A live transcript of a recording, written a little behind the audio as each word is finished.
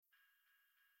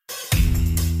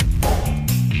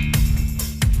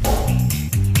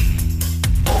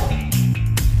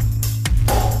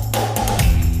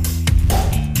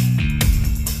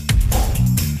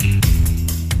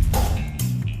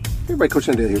Everybody,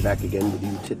 Coach Sandale here, back again with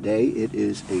you today. It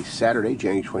is a Saturday,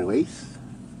 January 28th,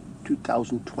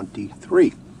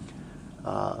 2023.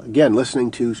 Again,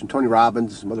 listening to some Tony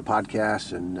Robbins, some other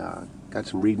podcasts, and got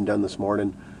some reading done this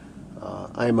morning.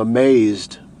 I am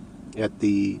amazed at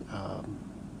the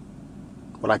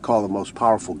what I call the most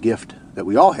powerful gift that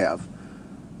we all have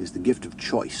is the gift of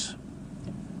choice.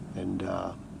 And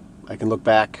I can look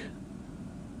back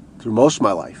through most of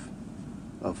my life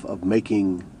of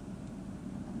making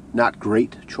not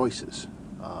great choices,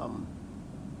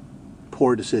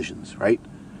 poor decisions, right?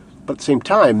 But at the same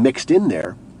time, mixed in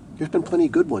there, there's been plenty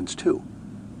of good ones too.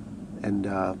 And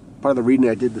part of the reading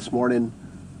I did this morning,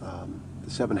 The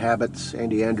 7 Habits,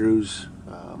 Andy Andrews,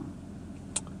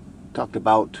 talked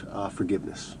about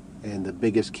forgiveness. And the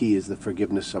biggest key is the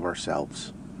forgiveness of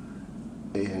ourselves.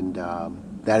 And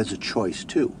that is a choice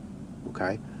too,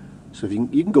 okay? So if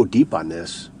you can go deep on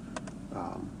this,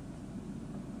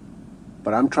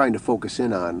 but I'm trying to focus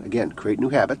in on, again, create new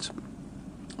habits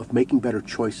of making better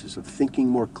choices, of thinking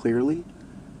more clearly,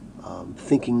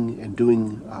 thinking and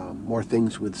doing more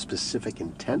things with specific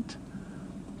intent,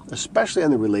 especially on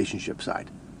the relationship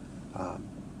side,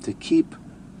 to keep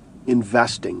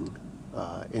investing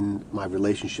in my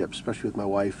relationships, especially with my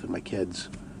wife and my kids,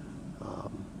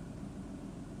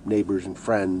 neighbors and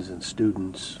friends and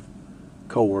students,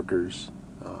 co-workers,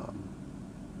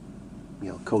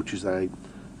 coaches that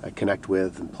I connect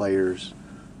with, and players.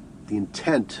 The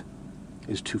intent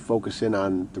is to focus in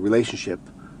on the relationship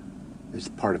as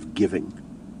part of giving,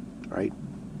 right?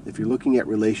 If you're looking at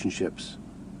relationships,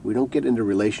 we don't get into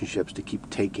relationships to keep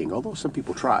taking, although some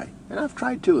people try, and I've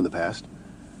tried too in the past.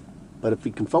 But if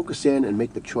we can focus in and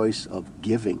make the choice of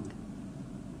giving,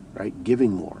 right?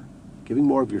 Giving more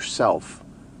of yourself,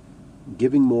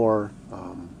 giving more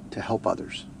to help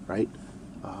others, right?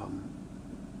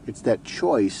 It's that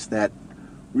choice that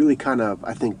really kind of,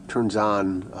 I think, turns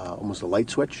on almost a light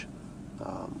switch.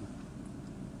 And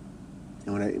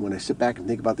when I sit back and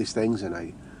think about these things, and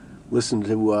I listen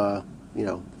to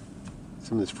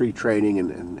some of this free training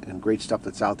and great stuff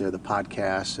that's out there, the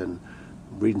podcasts, and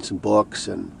reading some books,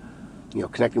 and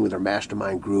connecting with our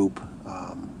mastermind group,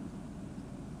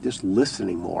 just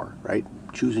listening more, right?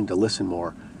 Choosing to listen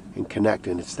more and connect,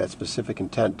 and it's that specific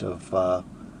intent of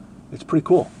it's pretty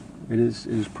cool. It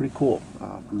is pretty cool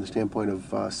from the standpoint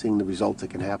of seeing the results that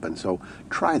can happen. So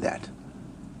try that,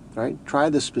 right? Try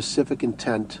the specific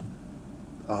intent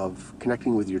of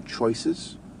connecting with your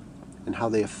choices and how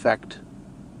they affect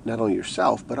not only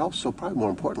yourself, but also, probably more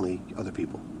importantly, other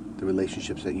people. The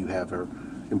relationships that you have are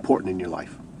important in your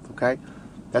life, okay?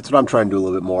 That's what I'm trying to do a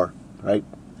little bit more, right?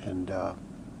 And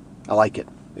I like it.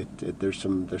 There's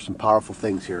some powerful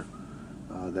things here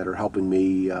that are helping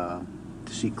me to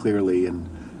see clearly and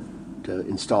to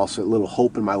install a little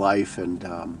hope in my life, and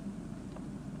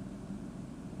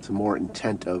some more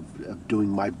intent of doing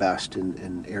my best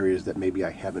in areas that maybe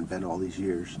I haven't been all these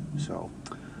years. So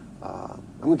I'm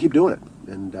going to keep doing it,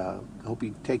 and I hope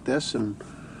you take this and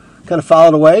kind of follow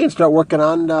it away and start working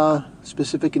on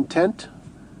specific intent.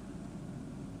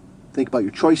 Think about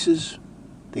your choices.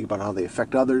 Think about how they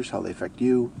affect others, how they affect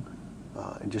you,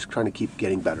 and just trying to keep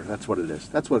getting better. That's what it is.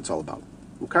 That's what it's all about.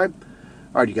 Okay? All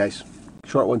right, you guys.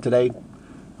 Short one today.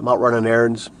 I'm out running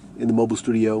errands in the mobile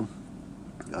studio,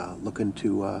 looking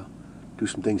to do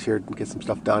some things here and get some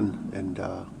stuff done, and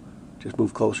just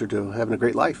move closer to having a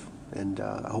great life. And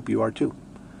I hope you are too.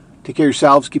 Take care of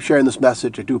yourselves. Keep sharing this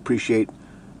message. I do appreciate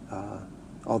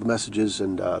all the messages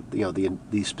and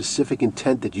the specific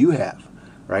intent that you have,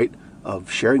 right,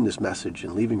 of sharing this message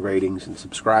and leaving ratings and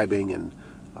subscribing, and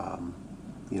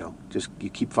just you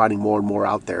keep finding more and more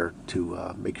out there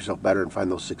to make yourself better and find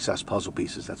those success puzzle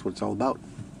pieces. That's what it's all about.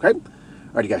 Okay? All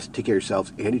right, you guys, take care of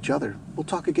yourselves and each other. We'll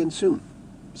talk again soon.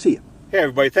 See you. Hey,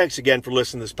 everybody. Thanks again for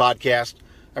listening to this podcast.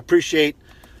 I appreciate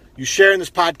you sharing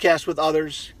this podcast with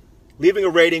others, leaving a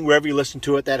rating wherever you listen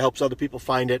to it. That helps other people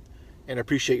find it. And I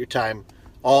appreciate your time,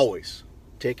 always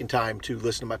taking time to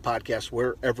listen to my podcast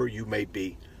wherever you may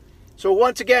be. So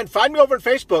once again, find me over on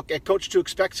Facebook at Coach to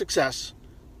Expect Success,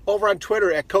 over on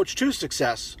Twitter at Coach to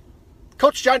Success,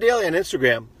 Coach John Daly on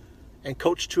Instagram, and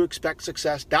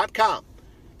CoachToExpectSuccess.com.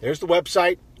 There's the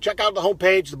website. Check out the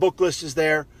homepage. The book list is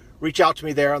there. Reach out to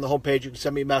me there on the homepage. You can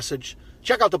send me a message.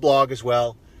 Check out the blog as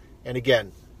well. And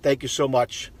again, thank you so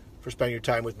much for spending your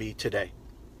time with me today.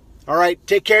 All right,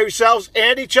 take care of yourselves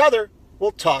and each other.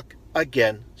 We'll talk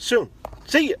again soon.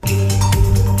 See you.